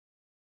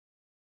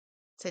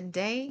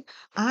Today,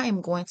 I am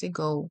going to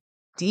go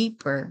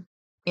deeper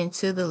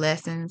into the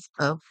lessons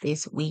of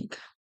this week.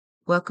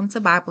 Welcome to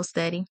Bible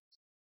study.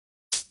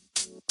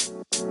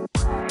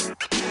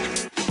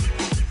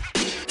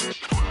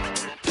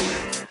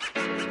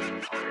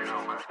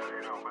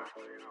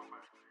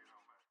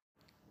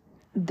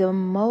 The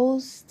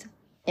most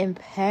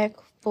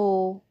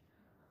impactful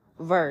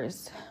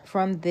verse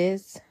from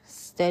this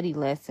study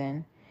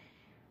lesson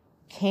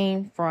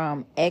came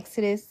from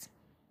Exodus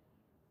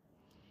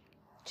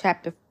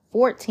chapter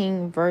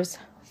 14, verse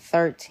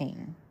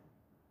 13.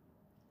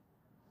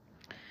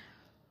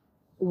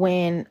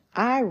 When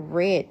I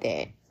read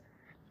that,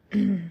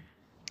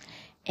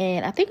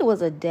 and I think it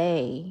was a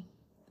day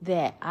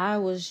that I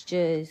was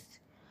just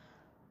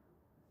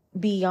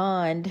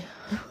beyond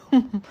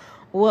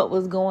what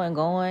was going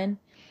on,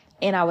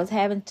 and I was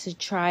having to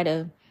try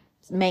to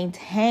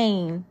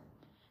maintain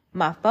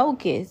my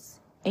focus,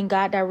 and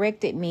God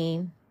directed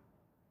me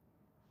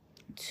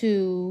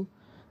to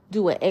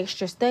do an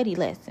extra study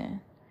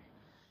lesson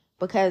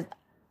because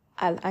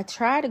I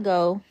try to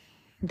go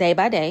day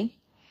by day,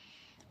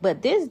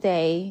 but this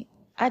day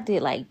I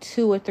did like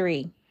 2 or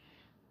 3.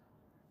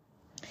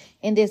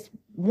 In this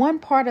one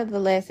part of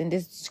the lesson,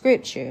 this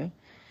scripture,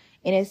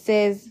 and it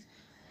says,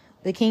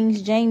 the King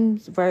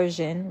James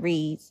Version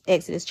reads,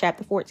 Exodus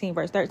chapter 14,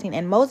 verse 13.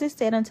 And Moses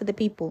said unto the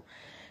people,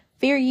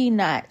 Fear ye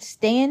not,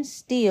 stand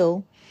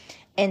still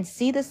and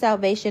see the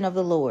salvation of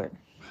the Lord,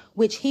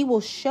 which he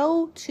will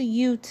show to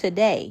you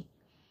today.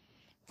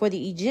 For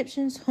the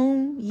Egyptians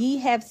whom ye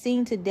have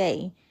seen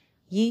today,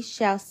 ye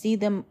shall see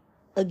them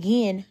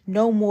again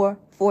no more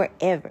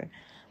forever.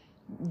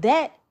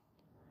 That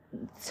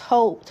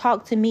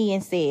talked to me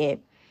and said,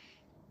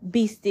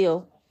 be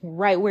still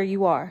right where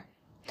you are.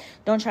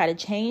 Don't try to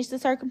change the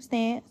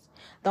circumstance.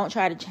 Don't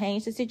try to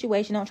change the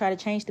situation. Don't try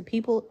to change the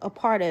people a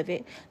part of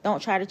it.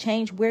 Don't try to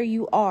change where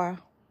you are,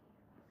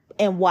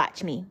 and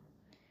watch me.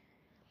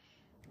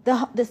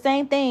 The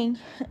same thing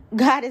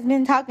God has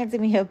been talking to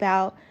me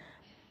about.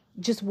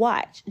 Just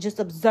watch, just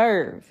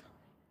observe.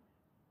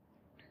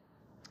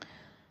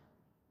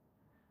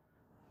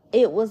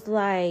 It was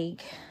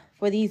like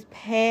for these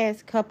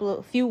past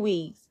few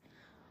weeks,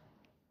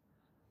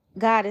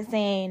 God is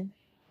saying,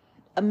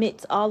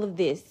 amidst all of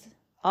this,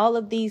 all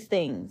of these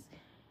things,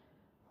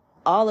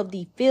 all of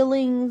the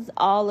feelings,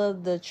 all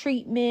of the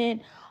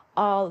treatment,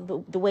 all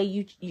the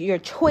way your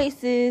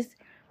choices,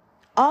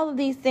 all of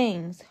these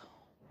things,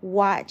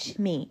 watch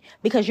me,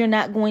 because you're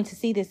not going to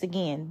see this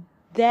again.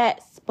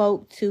 That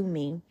spoke to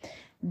me.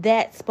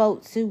 That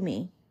spoke to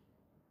me.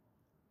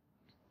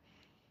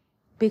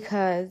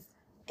 Because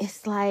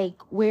it's like,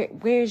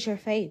 where's your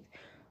faith?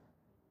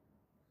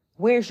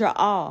 Where's your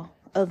awe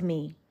of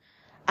me?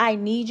 I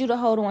need you to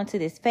hold on to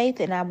this faith,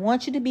 and I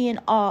want you to be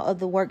in awe of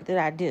the work that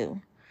I do.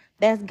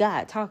 That's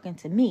God talking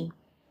to me.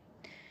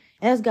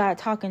 And that's God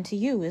talking to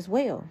you as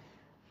well.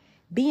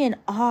 Be in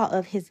awe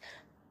of his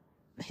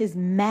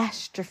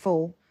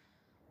masterful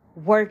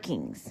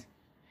workings.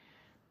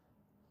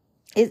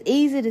 It's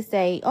easy to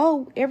say,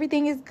 oh,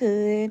 everything is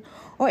good,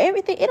 or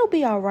it'll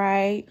be all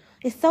right.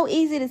 It's so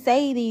easy to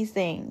say these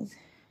things.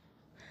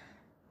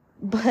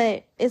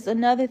 But it's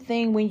another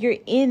thing when you're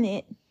in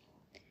it,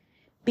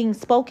 being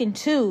spoken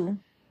to,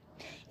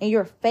 and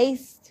you're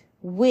faced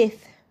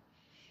with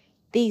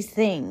these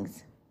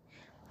things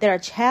that are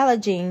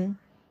challenging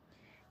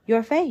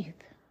your faith.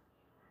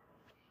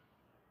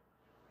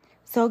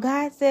 So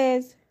God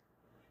says,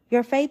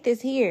 your faith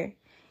is here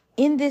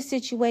in this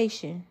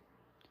situation.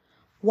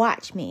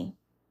 Watch me.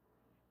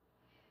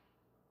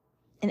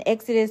 In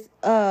Exodus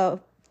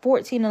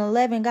 14 and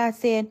 11, God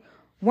said,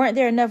 weren't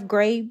there enough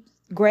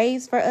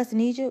graves for us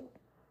in Egypt?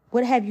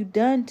 What have you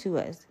done to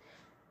us?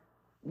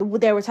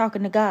 They were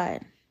talking to God.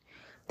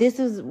 This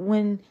is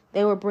when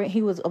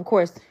he was, of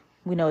course,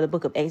 we know the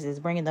book of Exodus,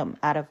 bringing them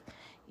out of,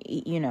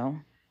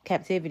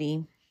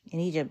 captivity in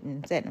Egypt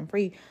and setting them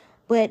free.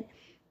 But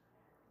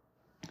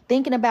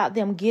thinking about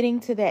them getting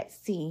to that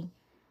sea,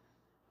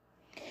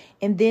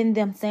 and then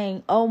them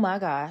saying, oh my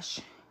gosh,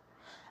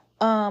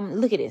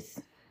 look at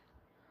this.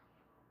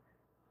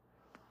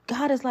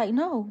 God is like,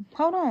 no,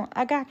 hold on,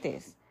 I got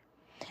this.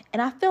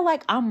 And I feel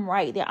like I'm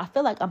right there. I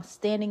feel like I'm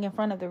standing in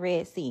front of the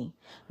Red Sea,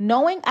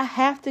 knowing I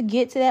have to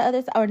get to that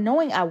other side, or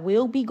knowing I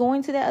will be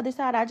going to that other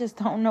side. I just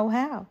don't know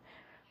how.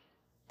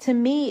 To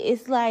me,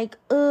 it's like,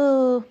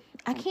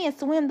 I can't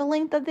swim the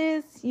length of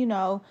this.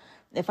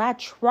 If I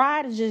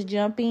try to just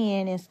jump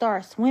in and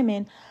start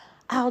swimming,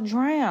 I'll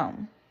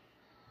drown.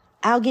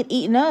 I'll get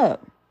eaten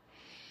up.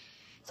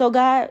 So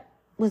God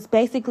was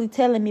basically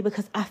telling me,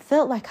 because I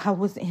felt like I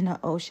was in an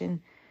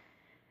ocean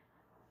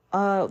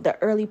the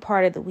early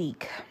part of the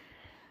week.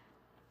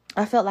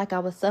 I felt like I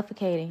was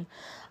suffocating.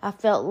 I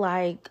felt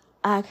like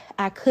I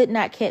could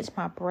not catch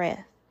my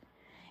breath.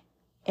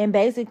 And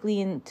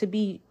basically, and to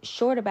be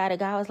short about it,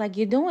 God was like,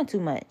 you're doing too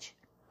much.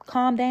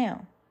 Calm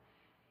down.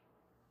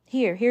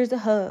 Here's a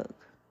hug.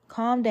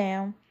 Calm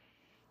down.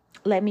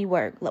 Let me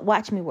work.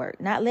 Watch me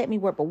work. Not let me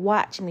work, but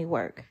watch me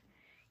work.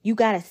 You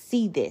got to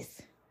see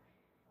this.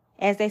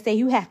 As they say,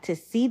 you have to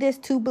see this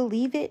to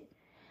believe it.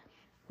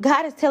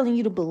 God is telling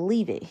you to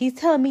believe it. He's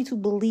telling me to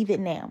believe it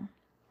now.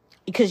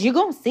 Because you're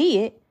going to see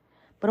it.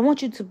 But I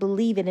want you to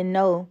believe it and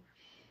know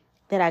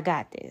that I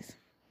got this.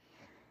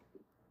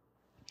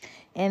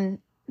 And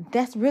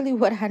that's really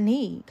what I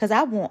need. Because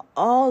I want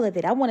all of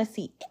it. I want to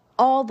see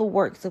all the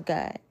works of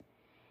God.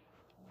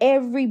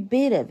 Every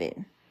bit of it.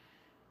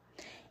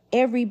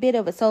 Every bit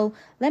of it. So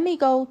let me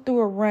go through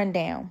a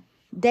rundown.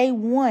 Day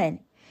 1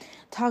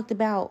 talked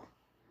about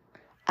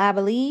I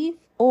believe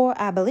or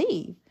I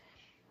believe.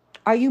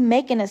 Are you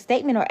making a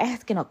statement or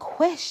asking a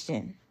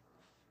question?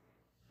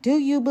 Do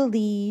you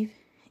believe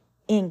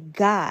in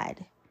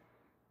God?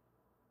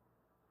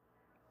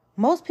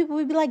 Most people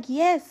would be like,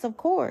 yes, of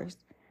course.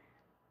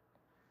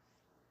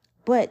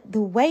 But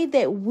the way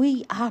that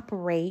we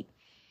operate,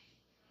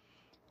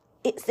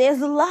 it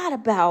says a lot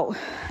about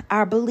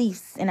our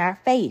beliefs and our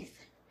faith.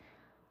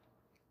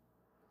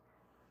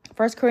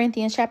 1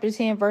 Corinthians chapter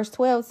 10, verse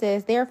 12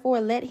 says, therefore,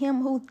 let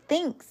him who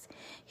thinks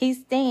he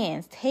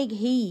stands take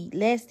heed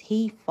lest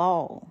he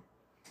fall.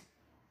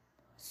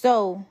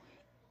 So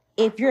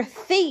if you're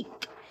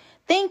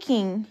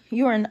thinking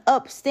you're an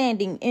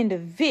upstanding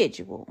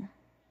individual,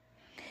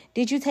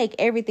 did you take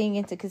everything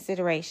into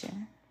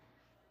consideration?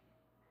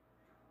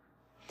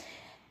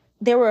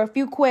 There were a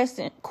few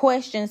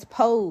questions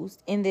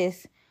posed in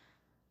this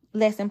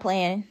lesson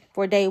plan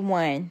for day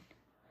 1.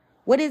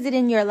 What is it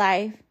in your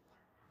life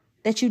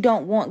that you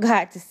don't want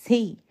God to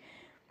see?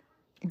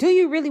 Do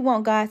you really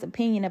want God's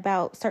opinion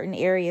about certain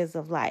areas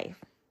of life?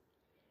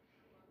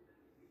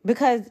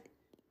 Because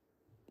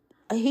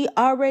he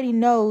already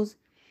knows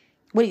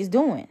what he's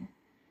doing.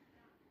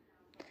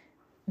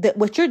 That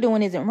what you're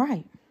doing isn't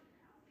right.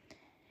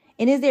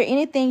 And is there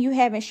anything you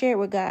haven't shared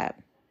with God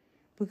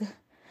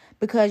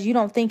because you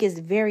don't think it's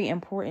very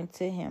important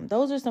to him?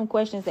 Those are some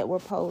questions that were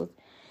posed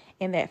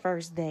in that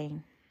first day.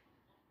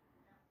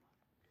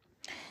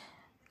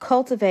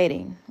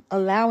 Cultivating,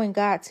 allowing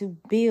God to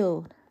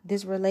build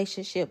this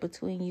relationship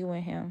between you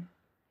and him.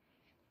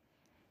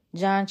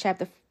 John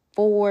chapter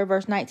 4,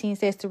 verse 19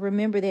 says to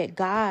remember that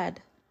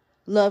God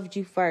loved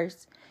you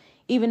first.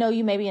 Even though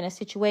you may be in a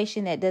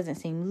situation that doesn't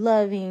seem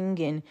loving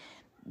and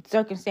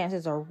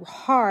circumstances are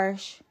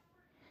harsh,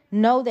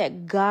 know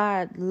that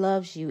God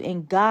loves you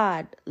and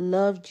God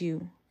loved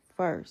you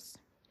first.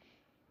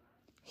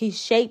 He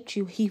shaped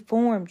you. He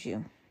formed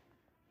you.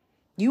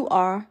 You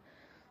are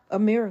a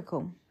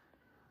miracle.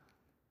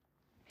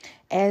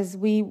 As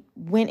we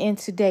went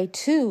into day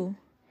 2,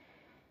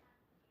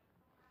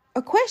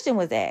 a question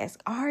was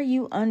asked. Are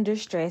you under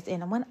stress?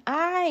 And when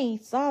I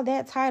saw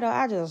that title,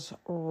 I just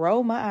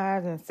rolled my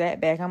eyes and sat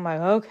back. I'm like,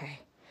 okay,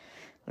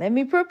 let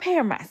me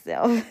prepare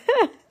myself.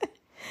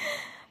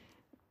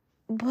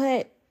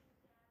 But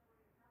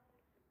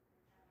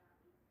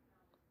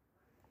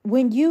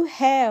when you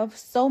have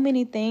so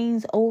many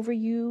things over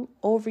you,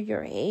 over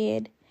your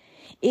head,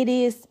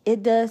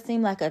 it does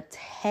seem like a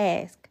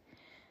task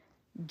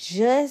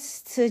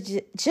just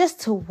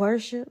to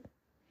worship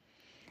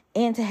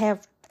and to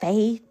have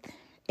faith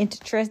and to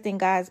trust in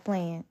God's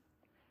plan.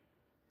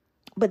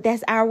 But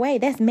that's our way.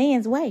 That's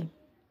man's way.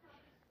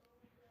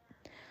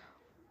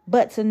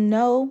 But to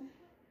know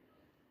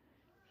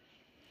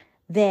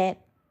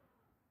that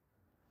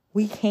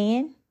we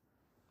can,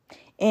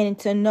 and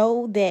to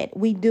know that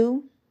we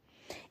do,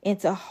 and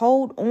to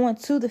hold on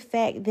to the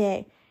fact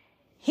that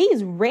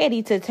he's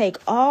ready to take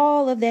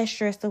all of that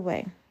stress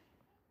away.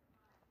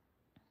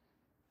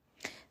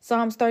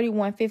 Psalms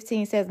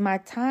 31:15 says, my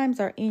times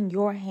are in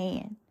your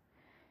hand.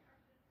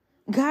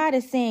 God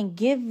is saying,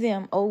 give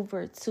them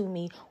over to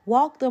me.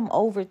 Walk them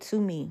over to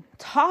me.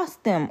 Toss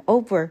them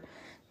over.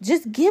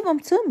 Just give them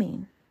to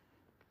me.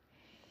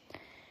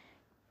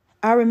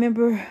 I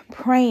remember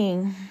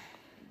praying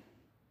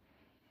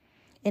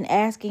and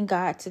asking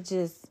God to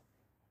just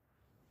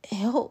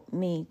help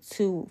me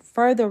to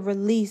further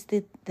release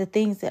the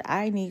things that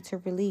I need to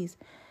release.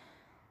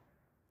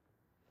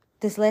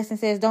 This lesson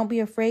says, don't be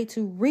afraid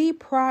to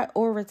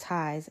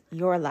reprioritize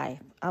your life.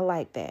 I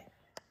like that.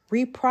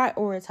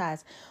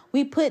 Reprioritize.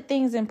 We put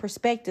things in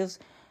perspectives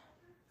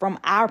from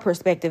our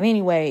perspective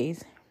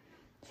anyways.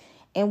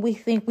 And we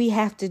think we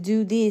have to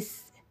do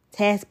this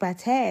task by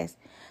task.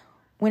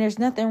 When there's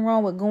nothing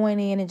wrong with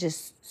going in and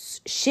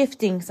just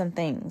shifting some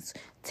things,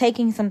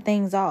 taking some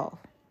things off.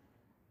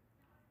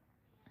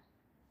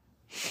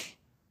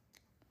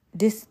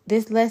 This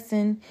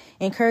lesson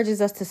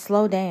encourages us to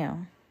slow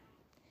down.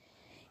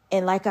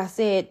 And like I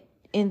said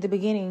in the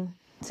beginning,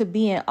 to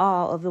be in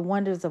awe of the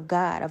wonders of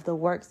God, of the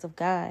works of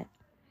God.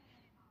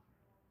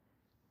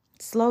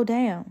 Slow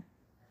down.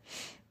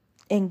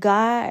 And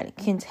God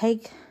can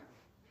take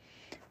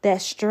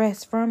that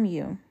stress from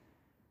you.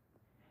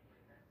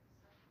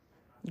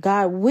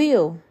 God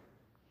will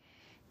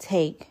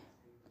take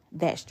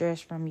that stress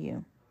from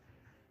you.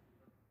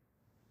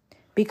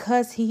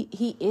 Because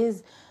he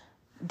is,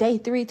 day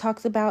 3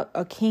 talks about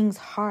a king's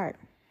heart.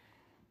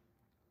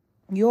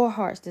 Your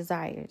heart's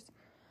desires.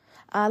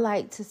 I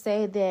like to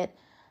say that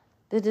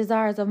the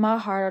desires of my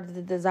heart are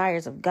the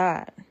desires of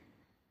God.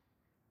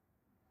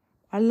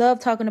 I love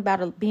talking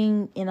about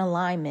being in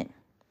alignment.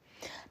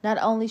 Not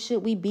only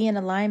should we be in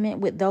alignment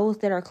with those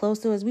that are close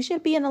to us, we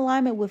should be in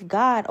alignment with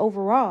God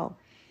overall.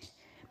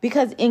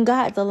 Because in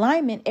God's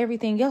alignment,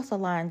 everything else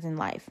aligns in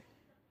life.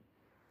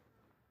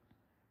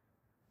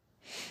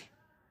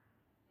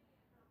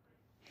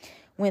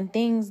 When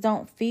things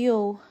don't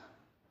feel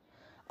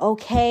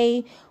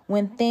okay,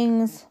 when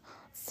things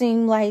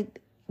seem like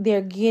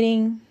they're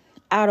getting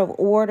out of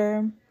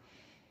order,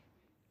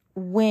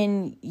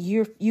 when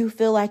you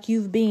feel like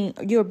you're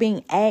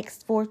being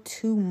asked for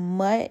too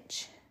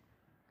much,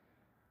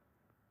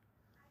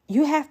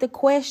 you have to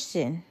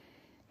question,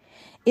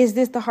 is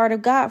this the heart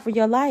of God for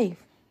your life?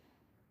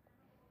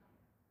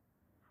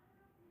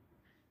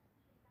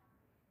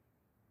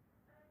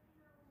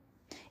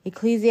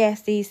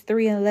 Ecclesiastes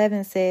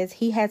 3:11 says,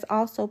 He has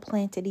also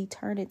planted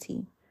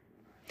eternity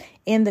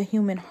in the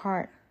human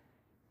heart.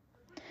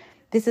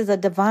 This is a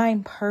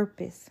divine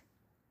purpose.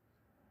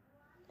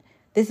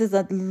 This is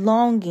a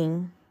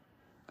longing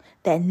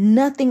that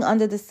nothing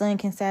under the sun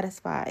can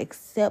satisfy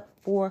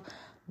except for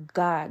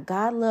God.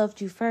 God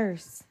loved you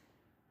first.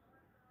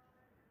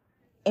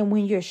 And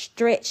when you're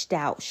stretched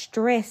out,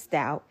 stressed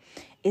out,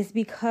 it's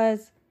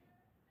because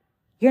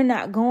you're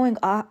not going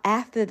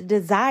after the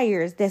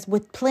desires that's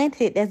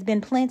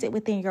been planted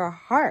within your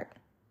heart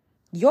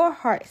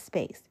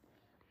space.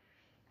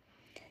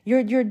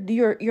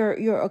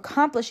 You're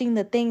accomplishing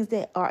the things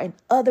that are in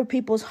other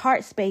people's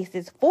heart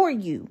spaces for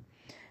you,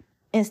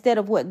 instead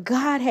of what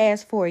God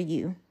has for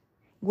you,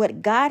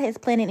 what God has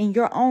planted in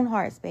your own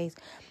heart space.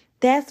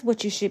 That's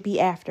what you should be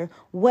after.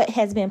 What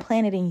has been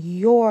planted in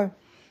your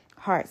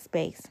heart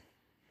space.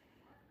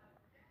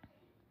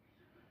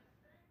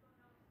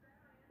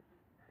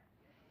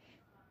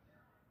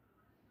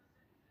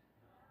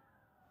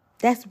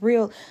 That's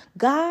real.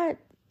 God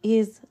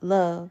is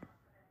love.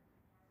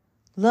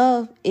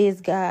 Love is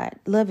God.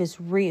 Love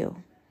is real.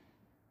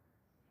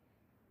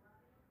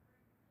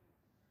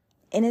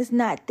 And it's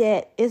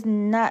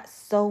not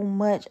so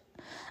much,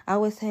 I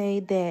would say,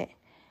 that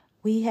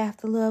we have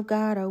to love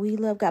God or we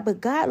love God, but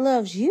God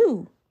loves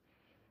you.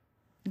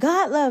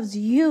 God loves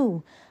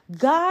you.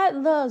 God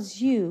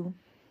loves you.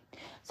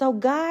 So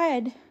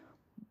God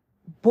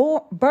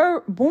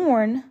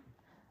born,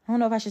 I don't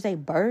know if I should say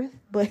birth,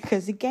 but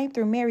because it came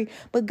through Mary,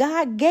 but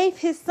God gave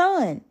his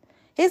son's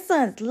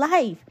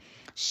life,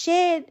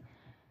 shed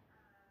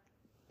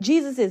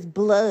Jesus's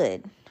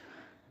blood,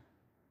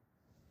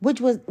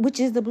 which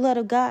is the blood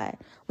of God,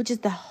 which is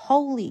the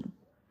holy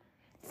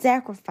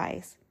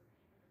sacrifice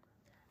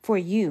for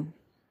you.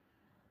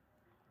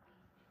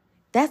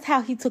 That's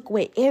how he took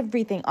away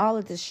everything, all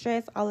of the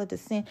stress, all of the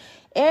sin,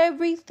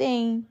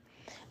 everything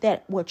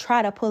that will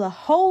try to pull a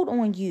hold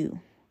on you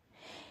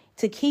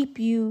to keep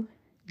you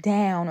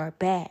down or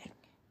back.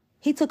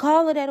 He took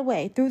all of that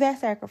away through that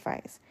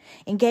sacrifice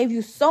and gave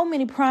you so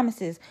many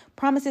promises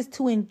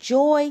to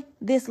enjoy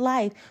this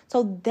life.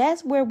 So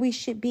that's where we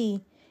should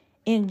be,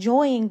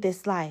 enjoying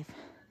this life,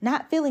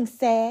 not feeling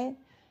sad,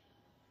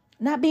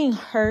 not being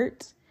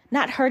hurt,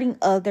 not hurting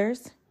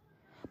others,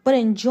 but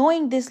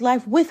enjoying this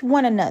life with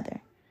one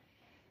another.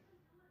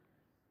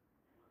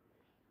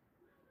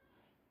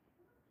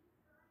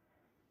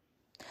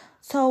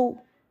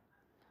 So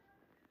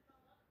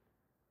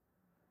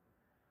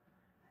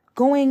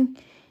going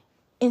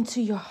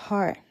into your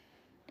heart,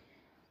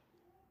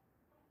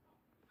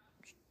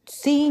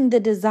 seeing the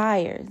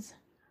desires.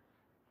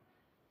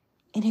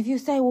 And if you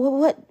say,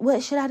 well,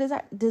 what should I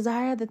desire?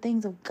 Desire the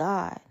things of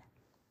God.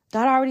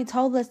 God already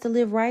told us to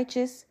live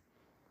righteous,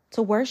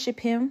 to worship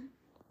him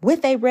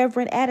with a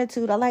reverent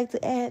attitude. I like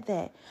to add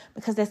that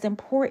because that's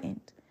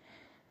important.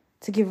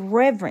 To give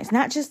reverence,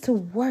 not just to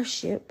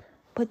worship,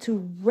 but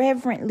to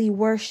reverently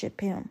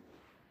worship him.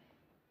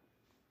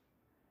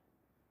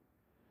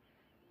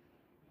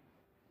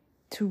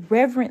 To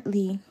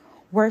reverently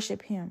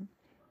worship him.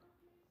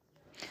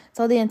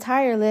 So the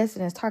entire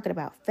lesson is talking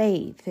about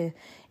faith.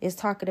 It's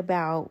talking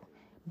about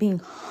being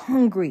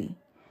hungry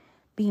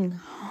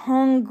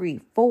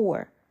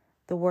for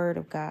the word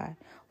of God,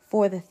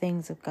 for the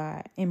things of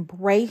God,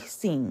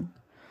 embracing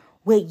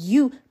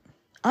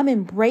I'm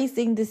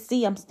embracing the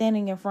sea I'm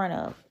standing in front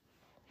of.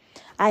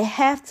 I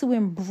have to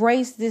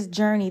embrace this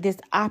journey, this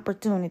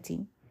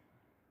opportunity,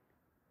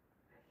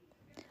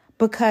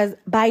 because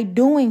by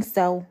doing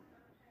so,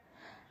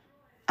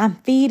 I'm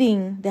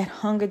feeding that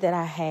hunger that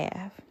I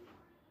have.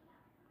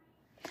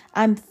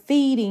 I'm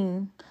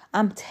taking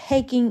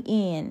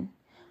in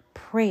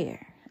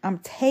prayer. I'm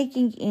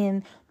taking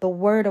in the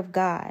word of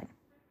God.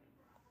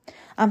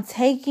 I'm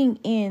taking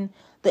in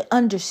the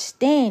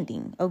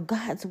understanding of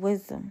God's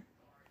wisdom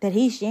that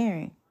he's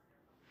sharing.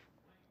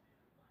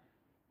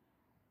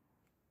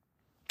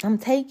 I'm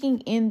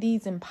taking in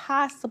these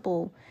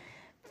impossible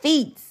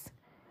feats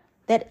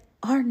that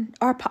are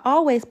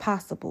always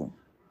possible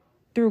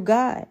through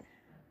God.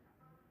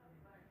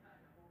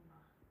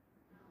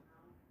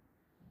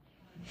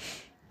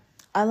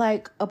 I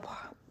like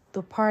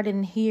the part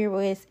in here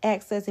where it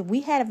asks us if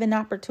we had an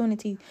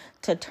opportunity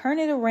to turn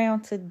it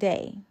around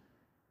today.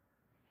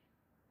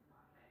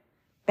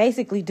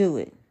 Basically do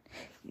it.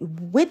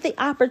 with the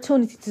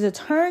opportunity to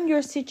turn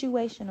your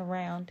situation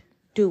around,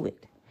 do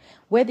it.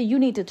 Whether you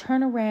need to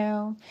turn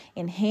around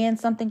and hand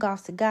something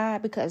off to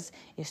God because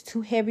it's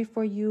too heavy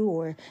for you,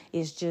 or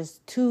it's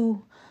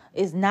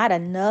not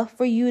enough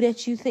for you,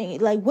 that you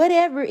think, like,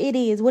 whatever it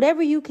is,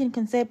 whatever you can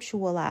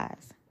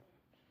conceptualize.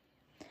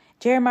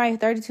 Jeremiah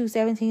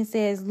 32:17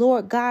 says,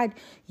 Lord God,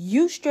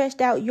 you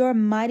stretched out your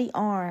mighty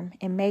arm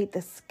and made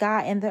the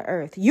sky and the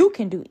earth. You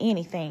can do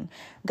anything.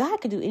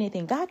 God can do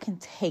anything. God can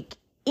take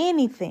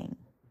anything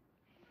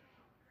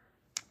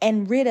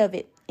and rid of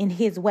it in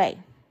his way.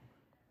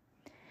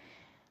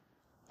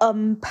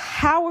 A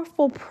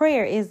powerful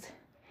prayer is,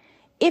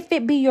 if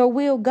it be your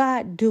will,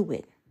 God, do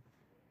it.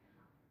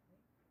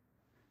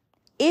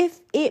 If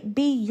it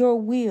be your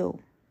will,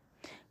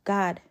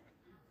 God,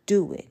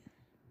 do it.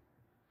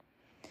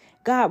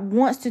 God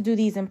wants to do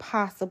the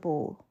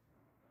impossible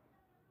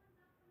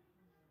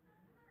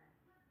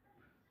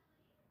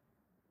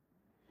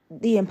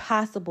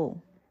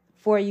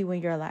for you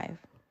in your life.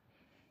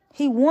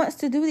 He wants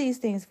to do these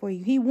things for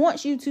you. He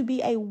wants you to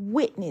be a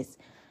witness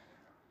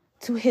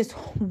to his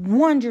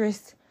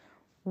wondrous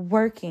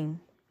working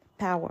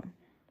power.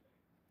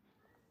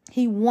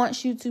 He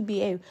wants you to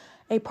be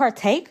a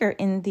partaker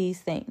in these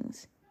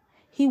things.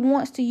 He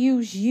wants to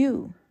use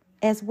you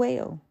as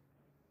well.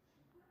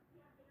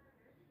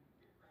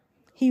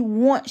 He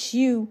wants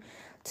you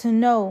to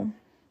know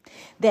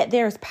that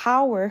there's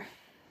power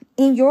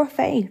in your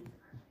faith.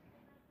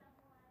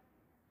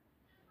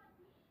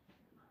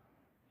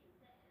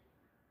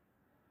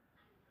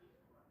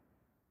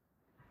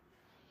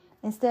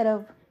 Instead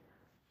of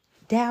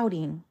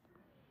doubting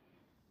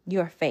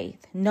your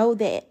faith, know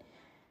that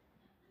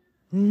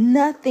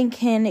nothing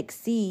can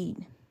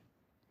exceed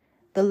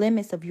the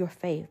limits of your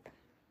faith.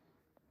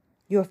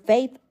 Your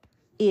faith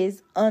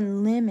is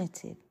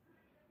unlimited.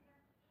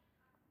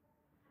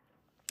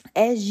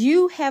 As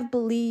you have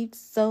believed,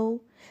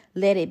 so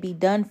let it be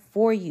done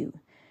for you.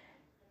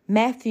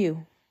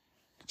 Matthew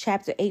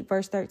chapter 8,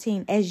 verse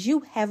 13. As you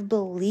have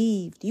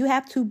believed, you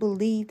have to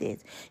believe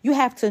this. You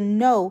have to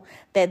know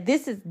that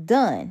this is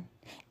done,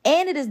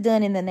 and it is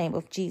done in the name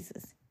of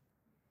Jesus.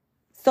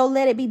 So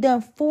let it be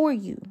done for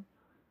you.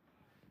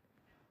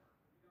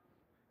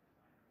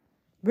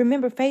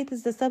 Remember, faith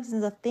is the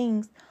substance of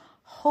things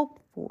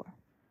hoped for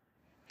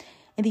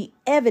and the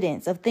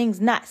evidence of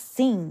things not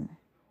seen.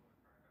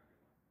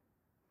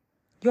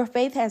 Your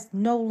faith has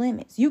no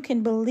limits. You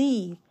can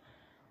believe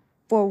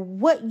for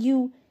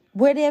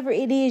whatever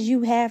it is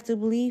you have to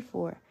believe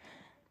for.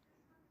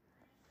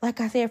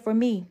 Like I said, for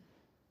me,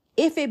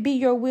 if it be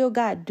your will,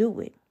 God, do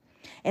it.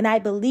 And I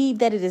believe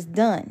that it is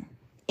done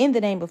in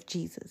the name of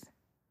Jesus.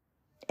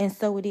 And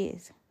so it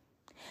is.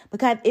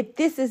 Because if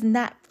this is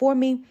not for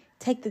me,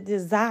 take the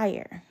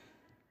desire.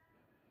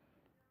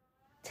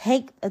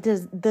 Take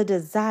the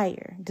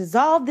desire.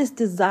 Dissolve this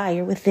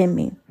desire within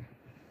me.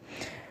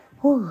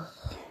 Whew.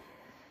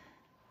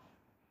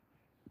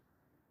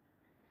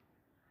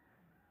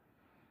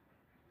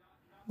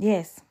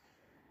 Yes.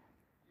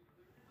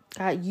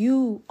 God,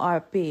 you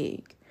are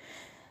big.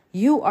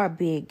 You are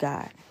big,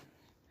 God.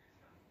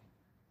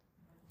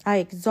 I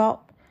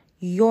exalt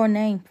your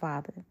name,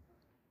 Father.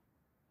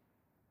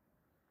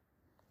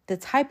 The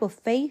type of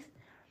faith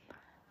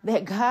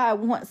that God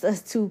wants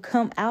us to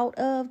come out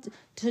of,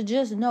 to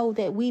just know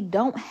that we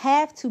don't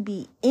have to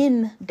be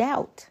in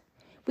doubt.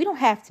 We don't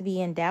have to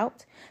be in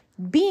doubt.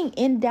 Being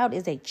in doubt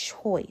is a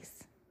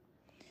choice.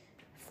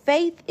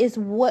 Faith is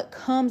what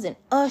comes and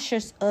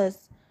ushers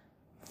us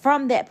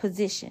from that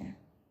position.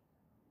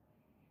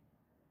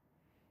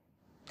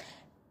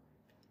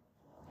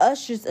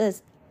 Ushers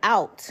us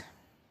out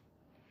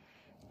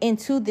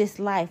into this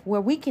life where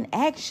we can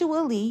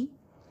actually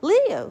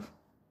live.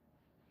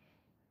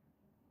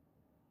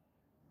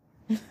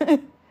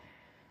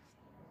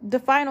 The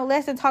final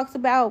lesson talks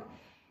about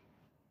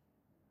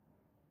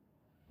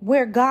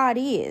where God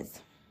is.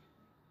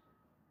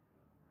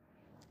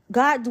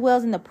 God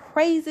dwells in the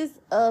praises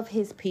of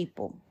his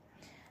people.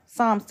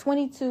 Psalms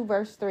 22,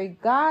 verse 3.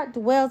 God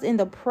dwells in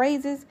the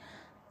praises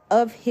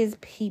of his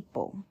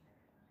people.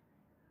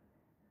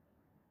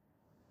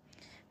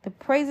 The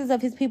praises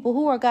of his people.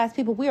 Who are God's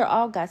people? We are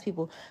all God's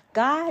people.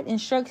 God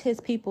instructs his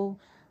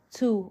people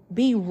to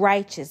be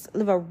righteous,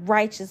 live a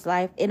righteous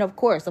life. And of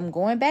course, I'm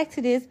going back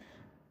to this.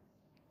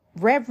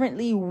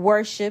 Reverently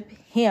worship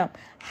him.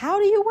 How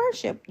do you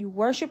worship? You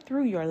worship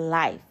through your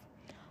life.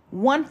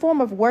 One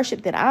form of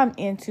worship that I'm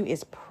into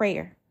is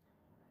prayer.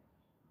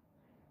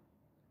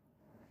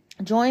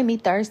 Join me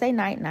Thursday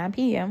night, 9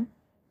 p.m.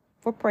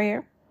 for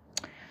prayer.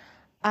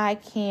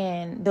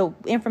 The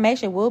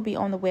information will be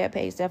on the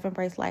webpage,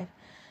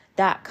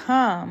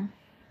 selfembracelife.com.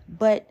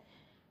 But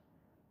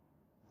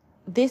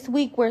this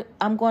week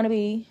I'm going to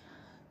be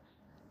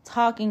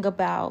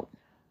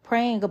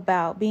praying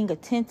about being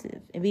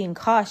attentive and being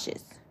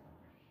cautious.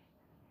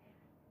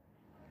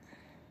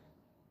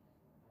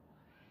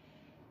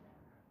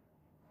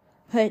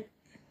 But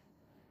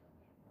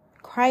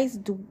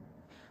Christ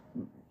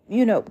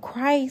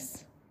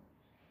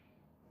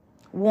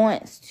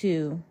wants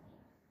to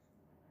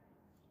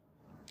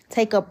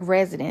take up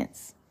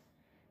residence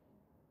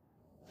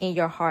in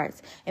your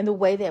hearts. And the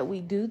way that we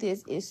do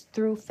this is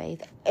through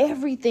faith.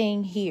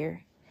 Everything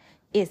here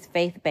is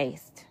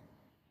faith-based.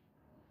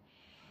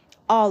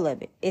 All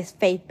of it is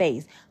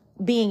faith-based.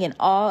 Being in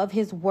awe of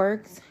his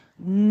works,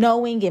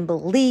 knowing and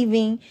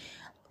believing,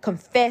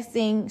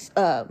 confessing.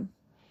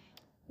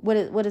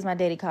 What does my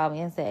daddy call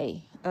me and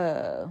say?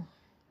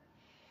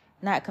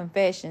 Not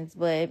confessions,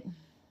 but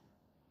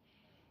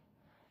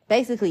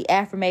basically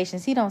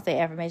affirmations. He don't say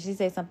affirmations. He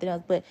says something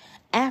else. But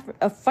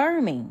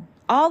affirming.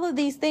 All of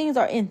these things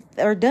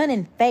are done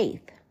in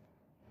faith.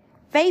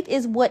 Faith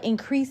is what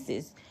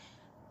increases,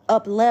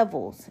 up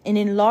levels, and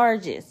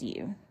enlarges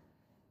you.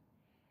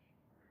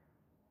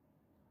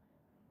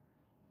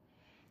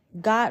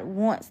 God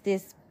wants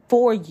this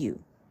for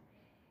you.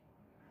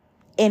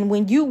 And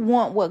when you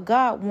want what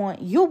God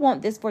wants, you'll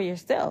want this for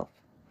yourself.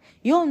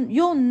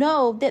 You'll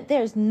know that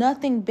there's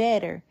nothing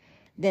better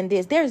than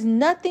this. There's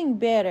nothing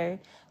better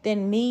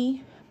than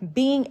me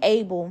being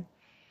able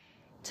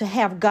to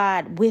have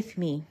God with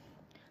me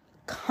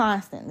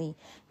constantly,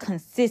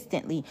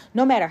 consistently,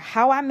 no matter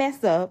how I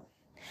mess up,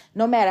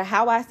 no matter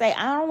how I say,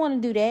 I don't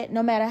want to do that,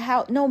 no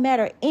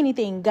matter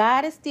anything,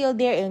 God is still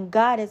there, and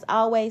God is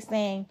always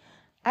saying,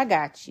 I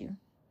got you.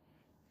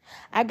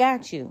 I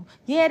got you.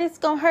 Yeah, this is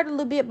going to hurt a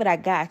little bit, but I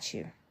got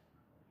you.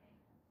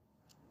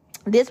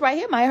 This right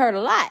here might hurt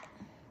a lot,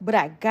 but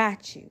I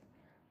got you.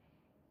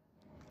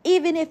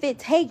 Even if it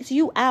takes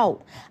you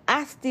out,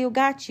 I still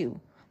got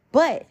you.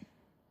 But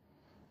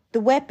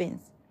the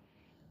weapons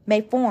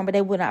may form, but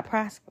they will not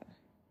prosper.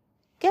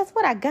 Guess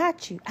what? I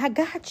got you. I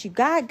got you.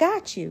 God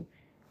got you.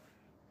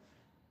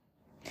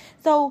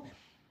 So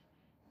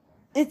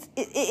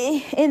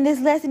in this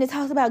lesson, it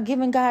talks about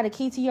giving God a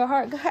key to your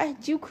heart.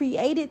 God, you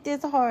created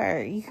this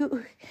heart.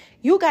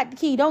 You got the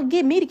key. Don't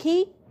give me the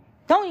key.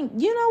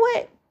 You know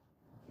what?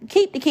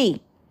 Keep the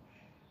key.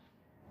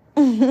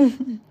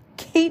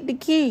 Keep the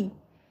key.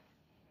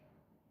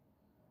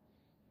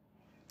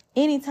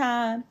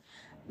 Anytime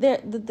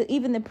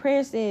even the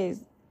prayer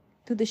says,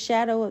 through the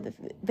shadow of the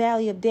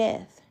valley of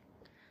death,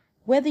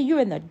 whether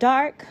you're in the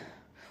dark,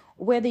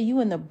 whether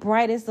you're in the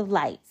brightest of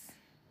lights,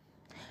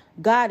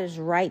 God is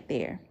right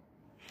there.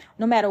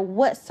 No matter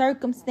what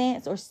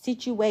circumstance or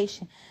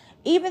situation,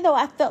 even though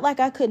I felt like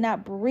I could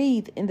not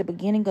breathe in the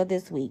beginning of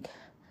this week,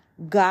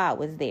 God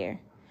was there.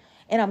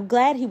 And I'm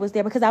glad he was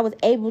there, because I was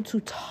able to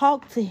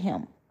talk to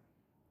him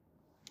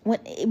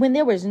when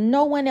there was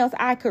no one else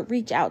I could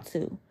reach out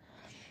to.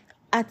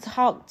 I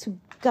talked to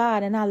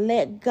God and I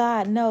let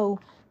God know,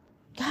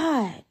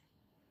 God,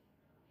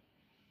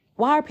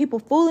 why are people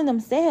fooling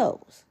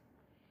themselves?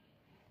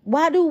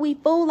 Why do we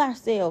fool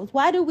ourselves?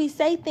 Why do we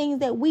say things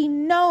that we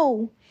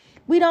know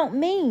we don't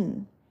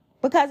mean?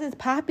 Because it's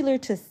popular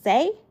to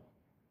say?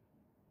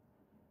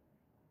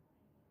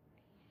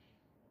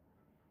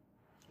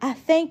 I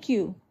thank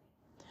you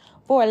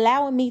for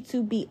allowing me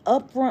to be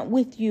upfront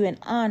with you and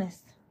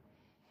honest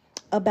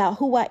about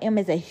who I am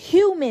as a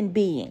human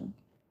being.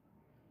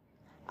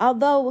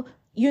 Although,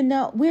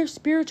 we're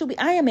spiritual.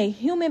 I am a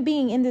human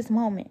being in this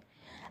moment.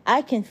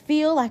 I can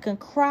feel, I can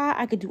cry,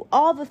 I can do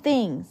all the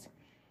things.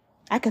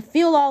 I can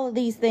feel all of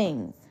these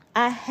things.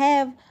 I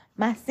have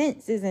my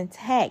senses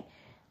intact.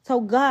 So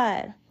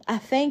God, I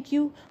thank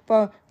you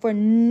for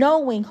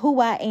knowing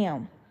who I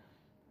am.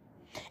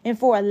 And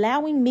for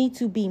allowing me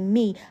to be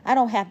me. I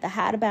don't have to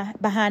hide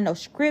behind no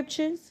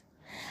scriptures.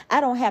 I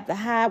don't have to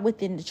hide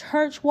within the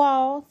church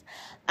walls.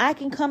 I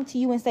can come to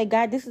you and say,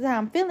 God, this is how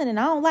I'm feeling and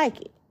I don't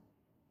like it.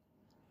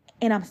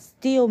 And I'm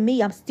still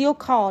me. I'm still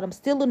called. I'm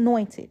still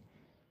anointed.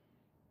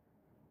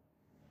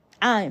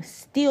 I am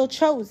still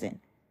chosen.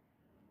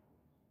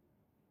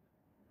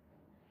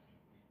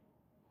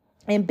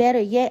 And better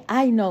yet,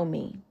 I know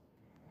me.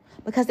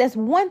 Because that's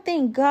one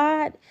thing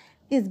God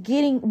is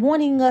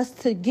wanting us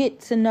to get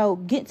to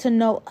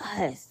know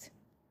us.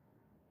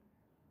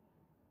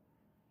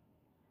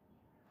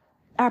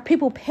 Our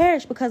people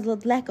perish because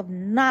of lack of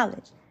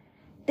knowledge.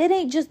 That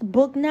ain't just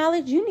book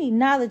knowledge. You need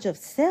knowledge of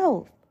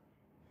self.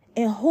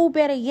 And who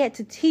better yet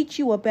to teach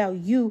you about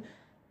you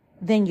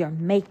than your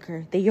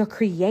maker, than your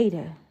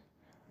creator,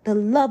 the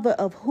lover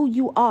of who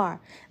you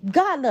are.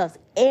 God loves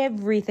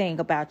everything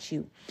about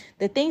you.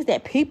 The things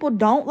that people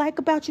don't like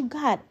about you,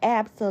 God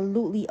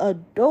absolutely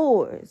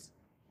adores.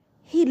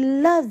 He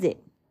loves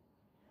it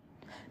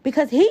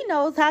because he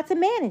knows how to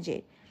manage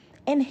it.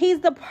 And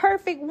he's the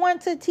perfect one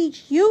to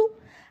teach you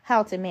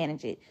how to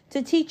manage it,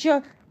 to teach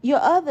your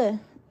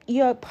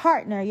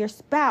partner, your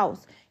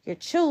spouse, your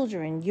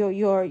children,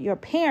 your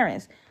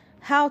parents,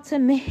 how to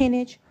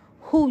manage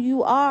who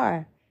you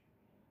are.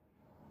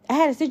 I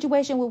had a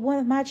situation with one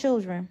of my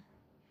children,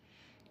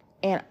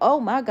 and oh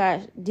my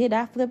gosh, did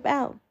I flip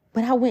out?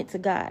 But I went to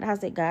God. I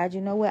said, God,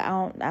 you know what?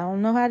 I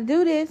don't know how to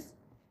do this.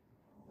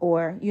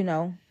 Or,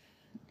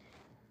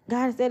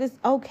 God said, it's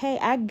okay.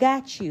 I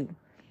got you.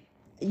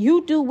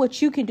 You do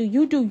what you can do.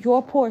 You do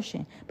your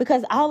portion,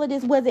 because all of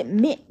this wasn't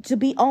meant to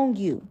be on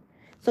you.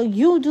 So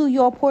you do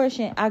your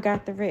portion. I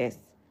got the rest.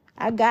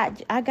 I got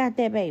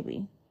that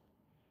baby.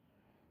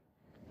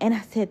 And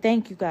I said,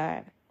 thank you,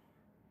 God.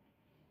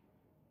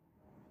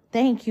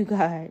 Thank you,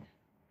 God.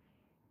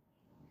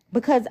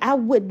 Because I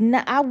would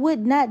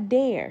not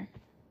dare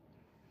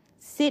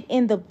sit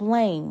in the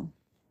blame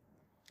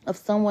of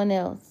someone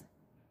else.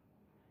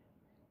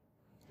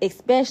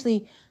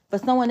 Especially for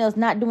someone else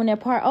not doing their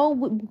part.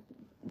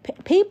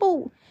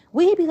 People,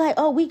 we be like,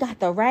 oh, we got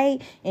the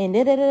right and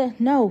da-da-da.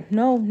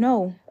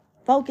 No.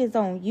 Focus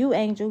on you,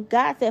 Angel.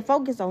 God said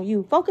focus on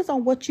you. Focus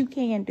on what you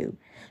can do.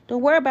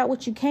 Don't worry about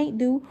what you can't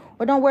do,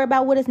 or don't worry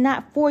about what is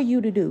not for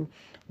you to do.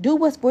 Do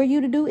what's for you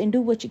to do and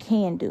do what you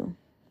can do.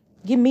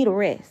 Give me the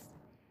rest.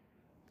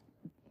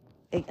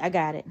 I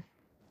got it.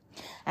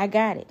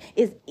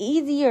 It's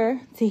easier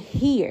to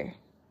hear,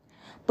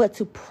 but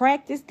to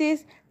practice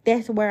this,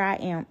 that's where I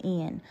am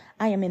in.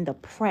 I am in the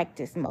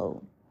practice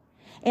mode.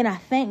 And I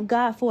thank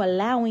God for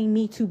allowing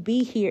me to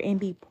be here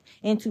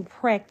and to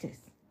practice.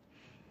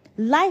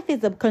 Life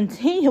is a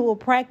continual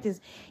practice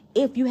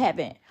if you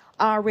haven't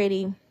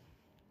already,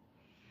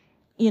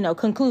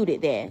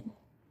 concluded that.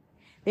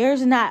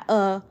 There's not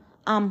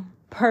I'm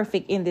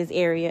perfect in this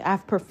area.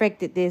 I've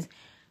perfected this.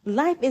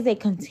 Life is a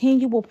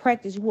continual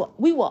practice.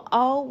 We will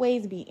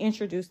always be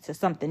introduced to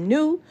something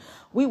new.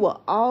 We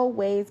will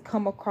always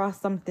come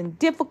across something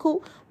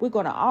difficult. We're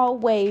going to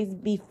always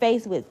be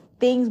faced with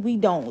things we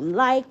don't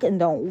like and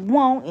don't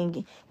want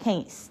and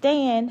can't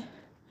stand.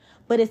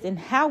 But it's in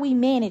how we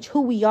manage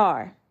who we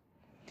are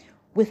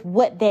with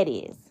what that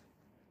is.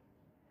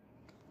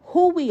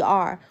 Who we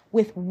are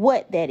with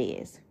what that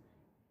is.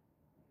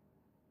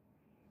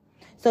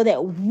 So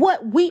that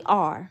what we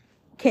are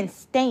can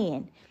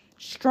stand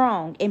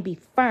strong and be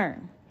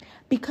firm,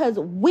 because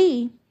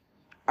we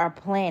are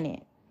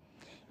planted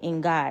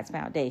in God's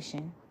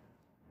foundation.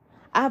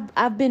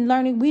 I've been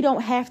learning we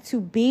don't have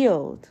to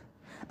build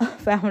a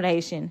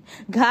foundation.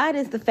 God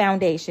is the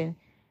foundation.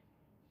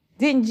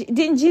 Didn't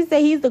Jesus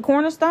say he's the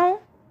cornerstone?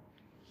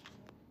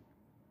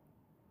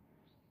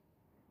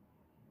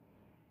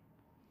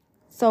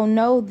 So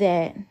know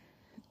that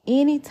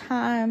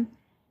anytime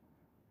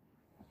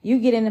you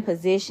get in a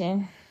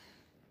position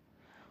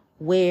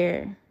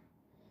where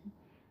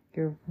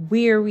you're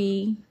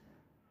weary,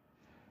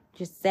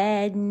 you're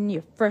saddened,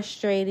 you're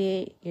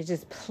frustrated, you're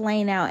just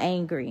plain out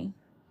angry,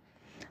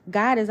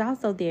 God is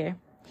also there.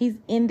 He's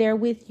in there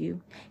with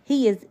you.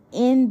 He is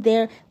in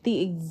there,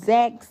 the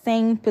exact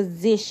same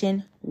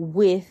position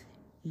with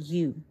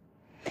you.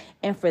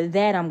 And for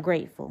that, I'm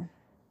grateful.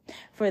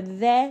 For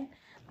that,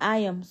 I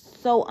am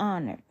so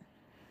honored.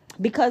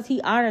 Because he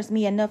honors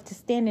me enough to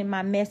stand in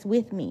my mess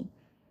with me.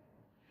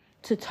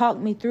 To talk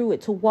me through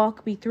it, to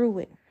walk me through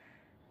it.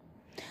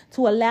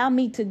 To allow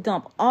me to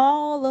dump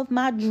all of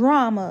my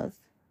dramas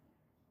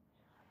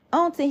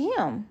onto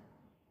him.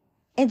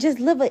 And just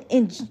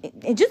and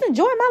just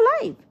enjoy my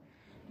life.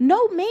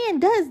 No man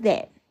does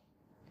that.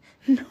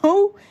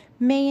 No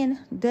man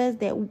does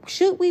that.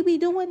 Should we be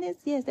doing this?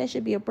 Yes, that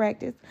should be a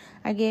practice,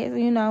 I guess.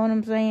 You know what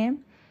I'm saying?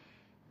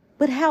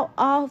 But how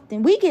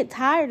often we get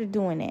tired of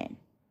doing that?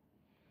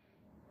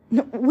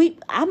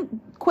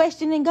 I'm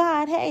questioning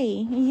God.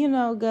 Hey,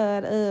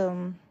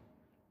 God,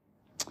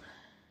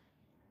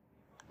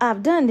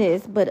 I've done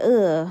this, but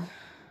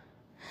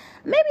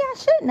maybe I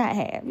should not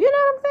have. You know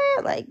what I'm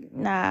saying? Like,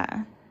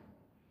 nah.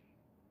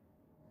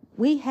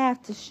 We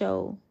have to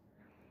show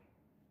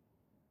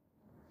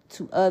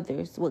to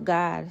others what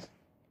God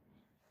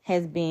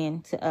has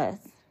been to us.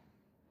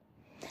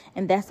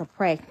 And that's a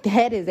practice.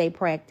 That is a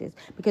practice.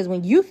 Because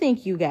when you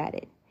think you got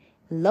it,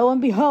 lo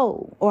and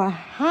behold, or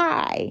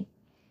high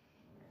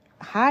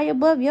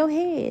above your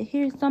head,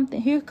 here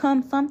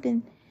comes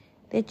something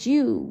that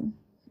you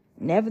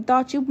never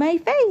thought you may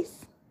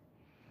face.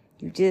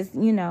 You just,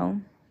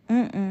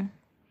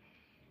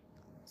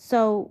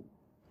 So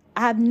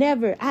I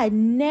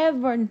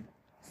never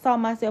saw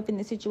myself in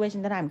the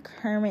situation that I'm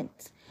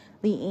currently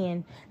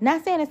in.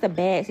 Not saying it's a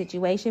bad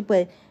situation,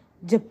 but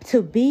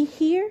to be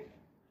here,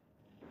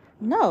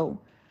 no,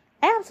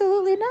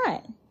 absolutely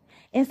not.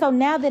 And so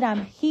now that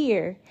I'm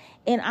here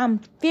and I'm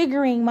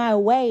figuring my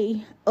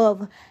way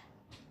of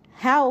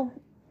how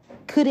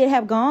could it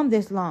have gone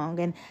this long,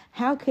 and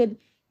how could,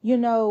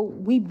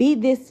 we be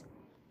this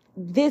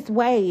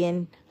way,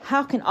 and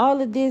how can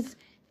all of this,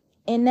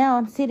 and now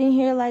I'm sitting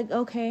here like,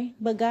 okay,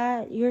 but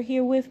God, you're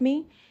here with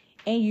me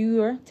and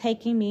you're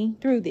taking me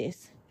through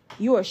this.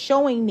 You are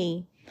showing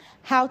me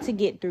how to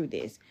get through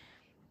this.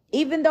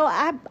 Even though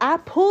I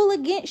pull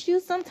against you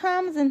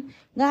sometimes, and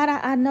God,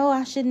 I know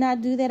I should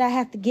not do that. I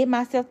have to get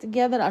myself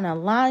together and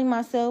align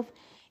myself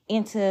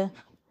and to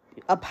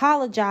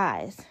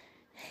apologize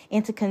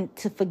and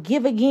to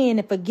forgive again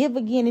and forgive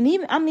again. And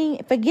even,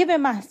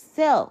 forgiving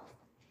myself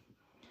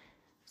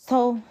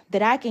so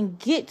that I can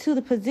get to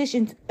the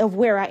position of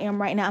where I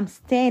am right now. I'm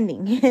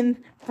standing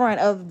in front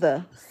of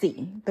the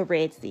sea, the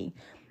Red Sea.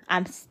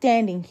 I'm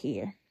standing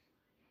here,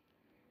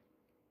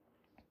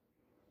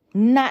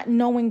 not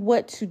knowing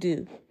what to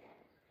do,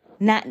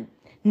 not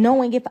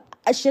knowing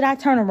should I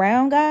turn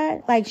around,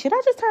 God? Like, should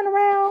I just turn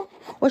around,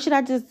 or should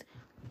I just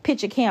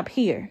pitch a camp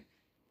here?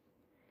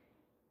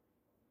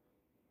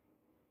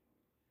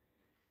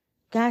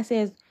 God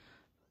says,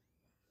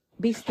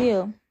 be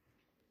still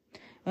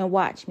and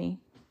watch me.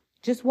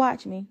 Just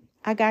watch me.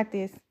 I got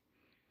this.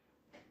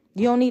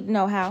 You don't need to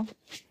know how.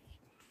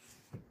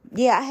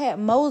 Yeah, I had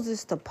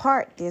Moses to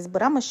part this,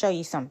 but I'm going to show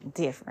you something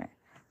different.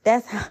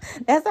 That's how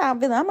I'm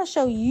feeling. I'm going to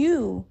show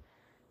you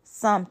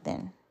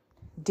something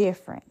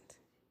different.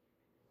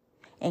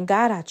 And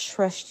God, I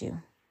trust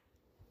you.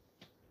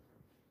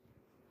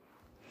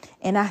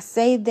 And I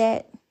say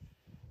that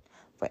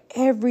for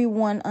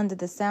everyone under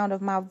the sound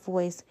of my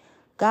voice.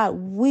 God,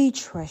 we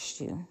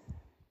trust you.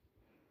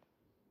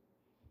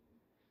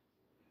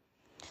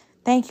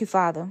 Thank you,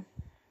 Father.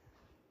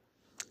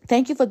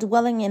 Thank you for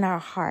dwelling in our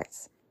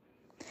hearts.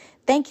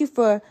 Thank you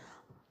for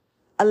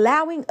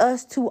allowing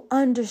us to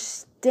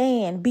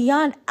understand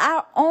beyond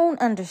our own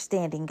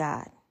understanding,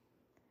 God.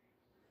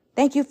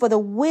 Thank you for the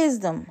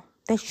wisdom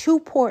that you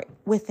pour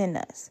within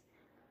us.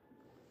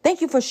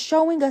 Thank you for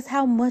showing us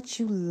how much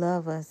you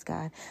love us,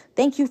 God.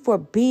 Thank you for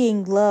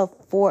being love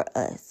for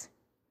us.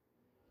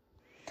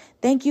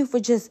 Thank you for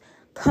just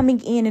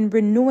coming in and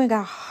renewing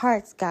our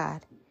hearts,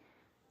 God.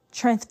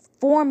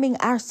 Transforming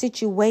our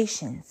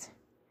situations.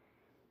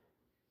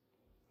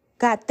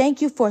 God,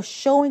 thank you for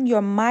showing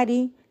your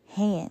mighty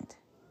hand,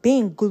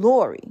 being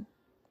glory.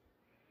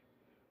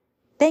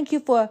 Thank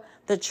you for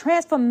the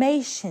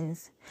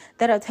transformations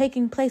that are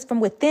taking place from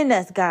within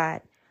us,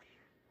 God,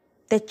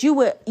 that you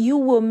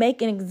will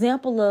make an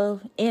example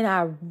of in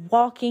our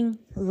walking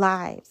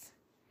lives.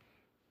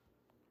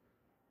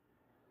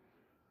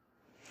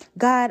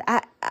 God,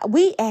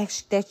 we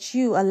ask that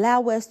you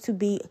allow us to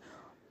be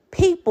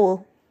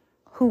people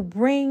who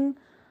bring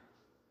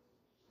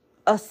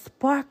a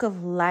spark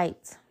of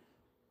light,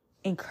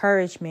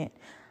 encouragement,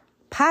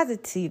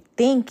 positive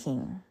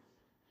thinking,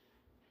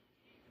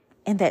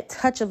 and that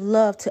touch of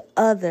love to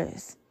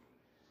others.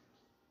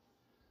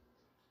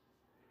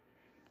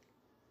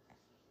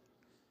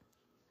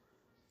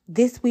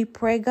 This we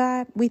pray,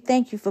 God. We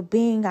thank you for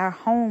being our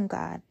home,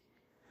 God.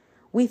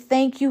 We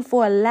thank you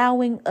for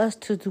allowing us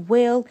to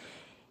dwell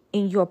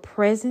in your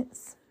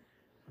presence.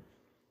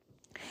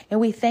 And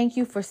we thank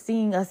you for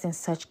seeing us in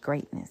such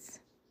greatness.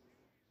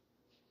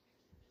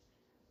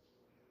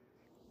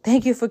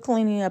 Thank you for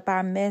cleaning up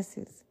our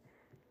messes,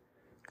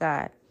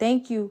 God.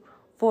 Thank you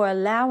for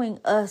allowing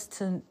us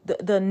to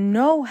the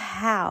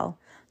know-how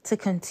to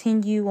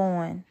continue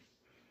on.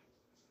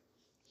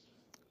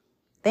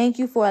 Thank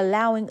you for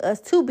allowing us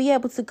to be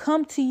able to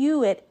come to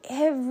you at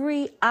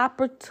every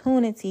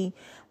opportunity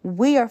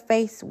we are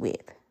faced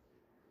with.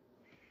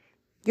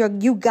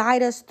 You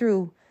guide us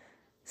through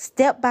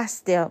step by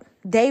step,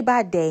 day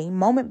by day,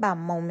 moment by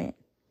moment,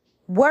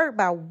 word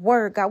by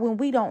word, God, when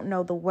we don't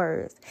know the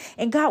words.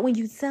 And God, when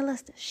you tell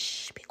us to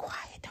shh, be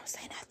quiet, don't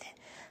say nothing.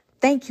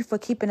 Thank you for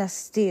keeping us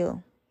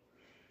still.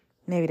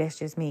 Maybe that's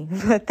just me,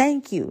 but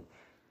thank you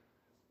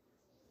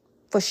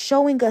for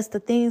showing us the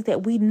things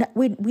that we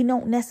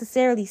don't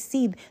necessarily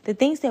see, the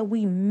things that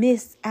we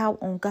miss out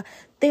on, God.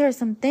 There are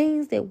some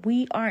things that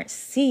we aren't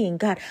seeing,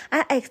 God.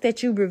 I ask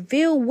that you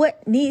reveal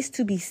what needs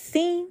to be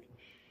seen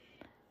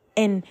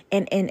and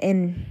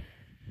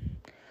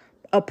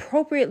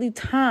appropriately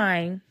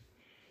time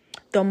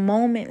the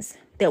moments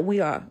that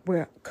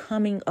we're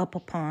coming up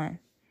upon.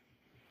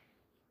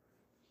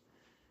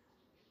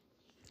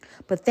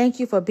 But thank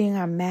you for being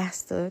our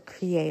master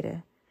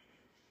creator.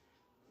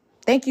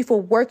 Thank you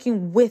for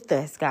working with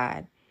us,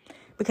 God.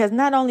 Because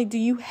not only do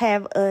you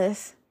have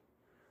us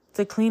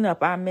to clean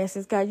up our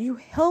messes, God, you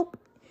help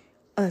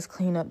us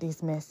clean up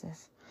these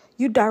messes.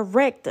 You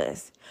direct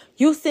us.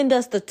 You send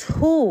us the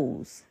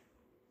tools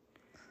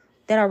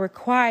that are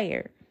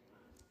required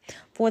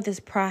for this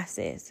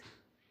process.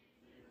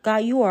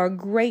 God, you are a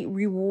great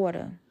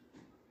rewarder.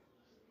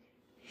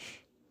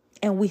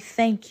 And we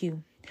thank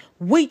you.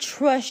 We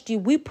trust you.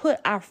 We put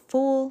our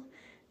full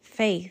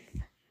faith.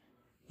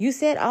 You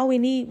said all we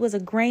need was a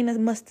grain of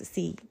mustard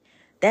seed.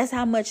 That's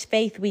how much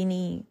faith we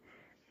need.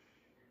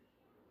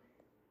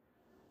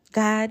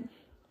 God,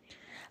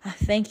 I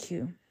thank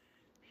you.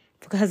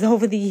 Because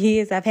over the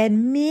years, I've had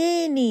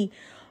many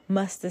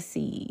mustard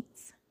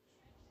seeds.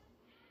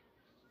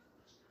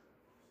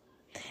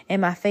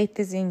 And my faith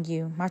is in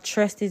you. My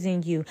trust is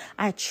in you.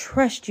 I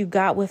trust you,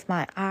 God, with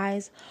my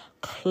eyes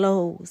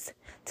closed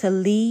to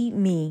lead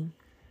me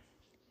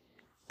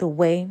the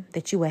way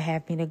that you would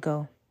have me to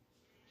go.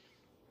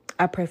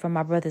 I pray for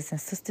my brothers and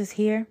sisters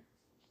here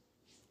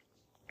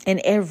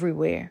and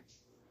everywhere.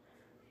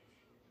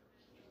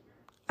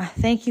 I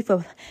thank you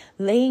for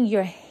laying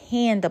your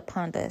hand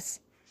upon us.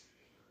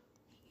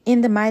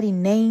 In the mighty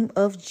name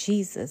of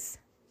Jesus,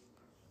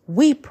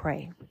 we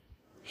pray.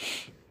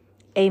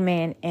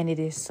 Amen. And it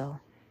is so.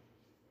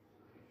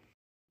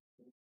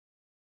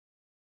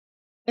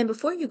 And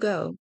before you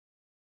go,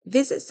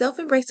 visit Self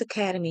Embrace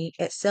Academy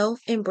at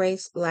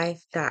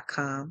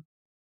selfembracelife.com,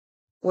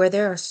 where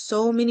there are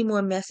so many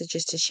more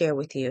messages to share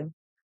with you.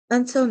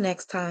 Until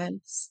next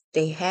time,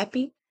 stay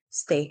happy,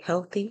 stay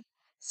healthy,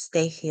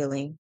 stay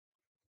healing.